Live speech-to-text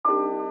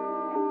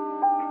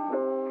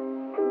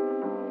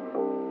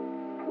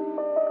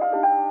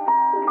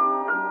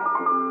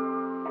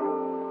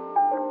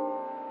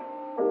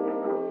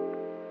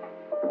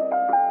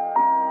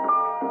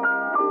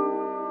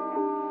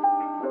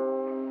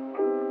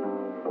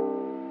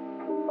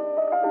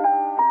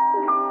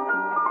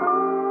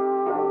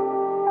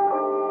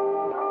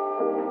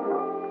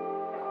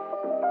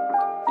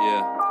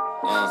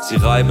Sie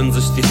reiben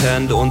sich die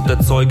Hände und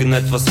erzeugen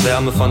etwas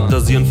Wärme,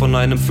 fantasieren von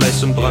einem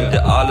Flächenbrand,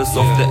 der alles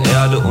auf der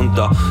Erde und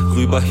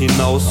darüber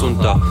hinaus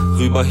und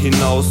darüber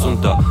hinaus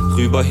und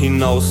darüber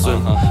hinaus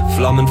in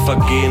Flammen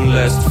vergehen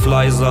lässt.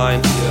 Fly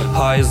sein,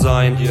 high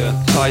sein,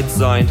 tight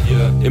sein,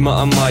 immer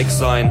am Mic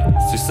sein,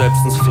 sich selbst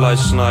ins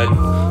Fleisch schneiden.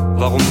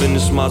 Warum bin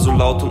ich mal so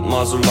laut und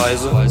mal so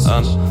leise?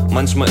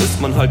 Manchmal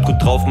ist man halt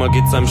gut drauf, mal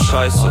geht's einem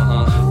scheiße.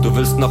 Du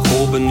willst nach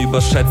oben,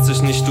 überschätz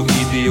dich nicht, du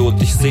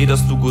Idiot. Ich seh,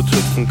 dass du gut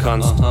hüpfen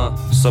kannst,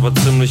 ist aber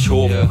ziemlich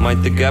hoch,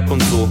 meint der Gap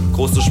und so.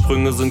 Große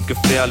Sprünge sind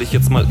gefährlich,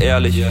 jetzt mal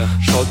ehrlich.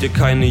 Schaut dir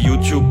keine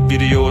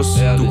YouTube-Videos,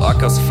 du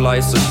ackerst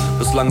fleißig,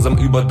 bist langsam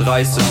über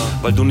 30.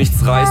 Weil du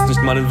nichts reißt,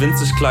 nicht mal einen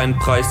winzig kleinen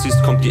Preis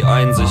siehst, kommt die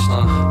Einsicht.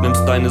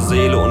 Nimmst deine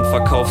Seele und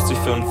verkaufst sie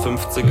für einen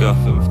 50er.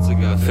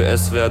 Für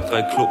SWR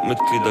 3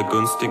 Clubmitglieder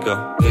günstiger.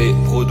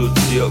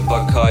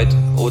 Reproduzierbarkeit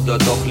oder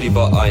doch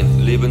lieber ein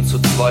Leben zu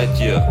zweit,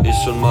 yeah.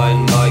 Ich und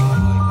mein Mike,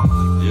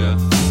 yeah.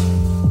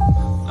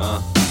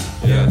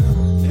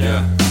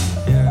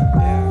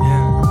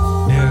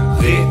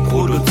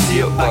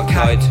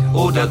 Reproduzierbarkeit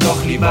oder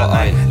doch lieber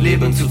ein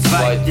Leben zu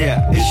zweit,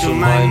 yeah. Ich und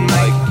mein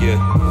Mike, yeah.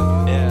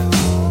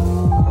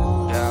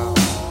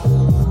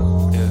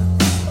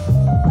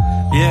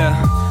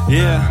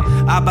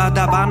 Aber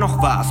da war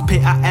noch was,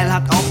 PAL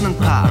hat auch nen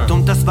Part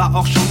und das war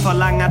auch schon vor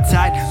langer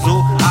Zeit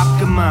so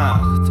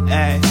abgemacht,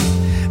 ey.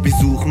 Wir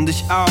suchen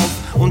dich auf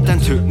und dann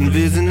töten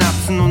wir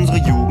Synapsen, unsere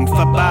Jugend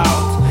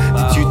verbaut.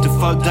 Die Tüte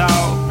voll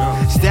Down,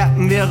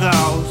 steppen wir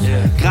raus.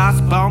 Gras,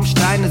 Baum,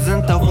 Steine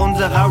sind auf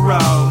unserer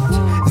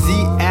Route.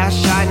 Sie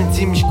erscheinen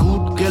ziemlich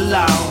gut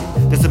gelaunt.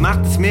 Deshalb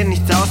macht es mir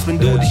nichts aus, wenn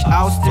du dich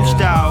aus dem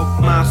Staub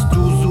machst.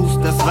 Du suchst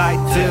das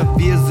Weite,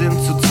 wir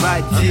sind zu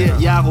zweit hier.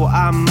 Jaro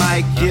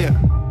Ameik, yeah.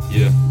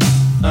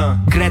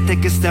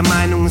 Kretek ist der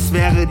Meinung, es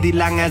wäre die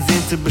lang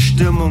ersehnte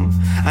Bestimmung.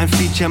 Ein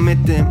Feature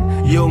mit dem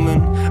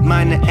Jungen.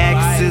 Meine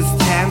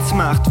Existenz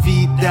macht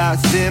wieder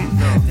Sinn.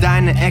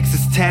 Deine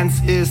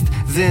Existenz ist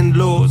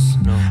sinnlos,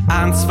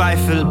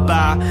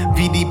 anzweifelbar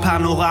wie die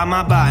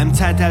Panoramabar. Im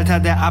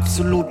Zeitalter der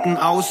absoluten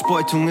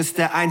Ausbeutung ist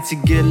der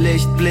einzige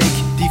Lichtblick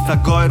die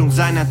Vergeudung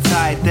seiner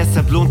Zeit.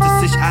 Deshalb lohnt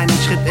es sich, einen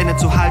Schritt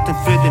innezuhalten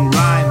für den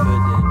Rhyme.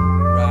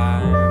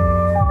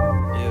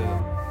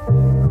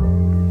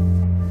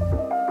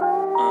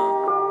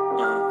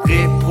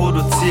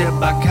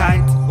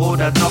 Reproduzierbarkeit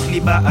oder doch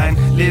lieber ein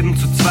Leben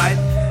zu zweit.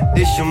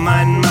 Ich und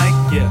meinen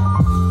Mike,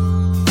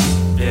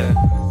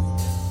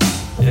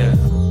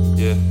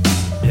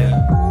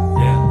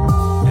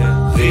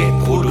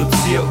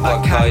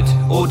 Reproduzierbarkeit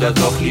oder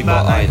doch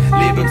lieber ein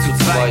Leben zu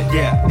zweit,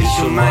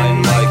 ich und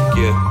meinen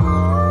Mike,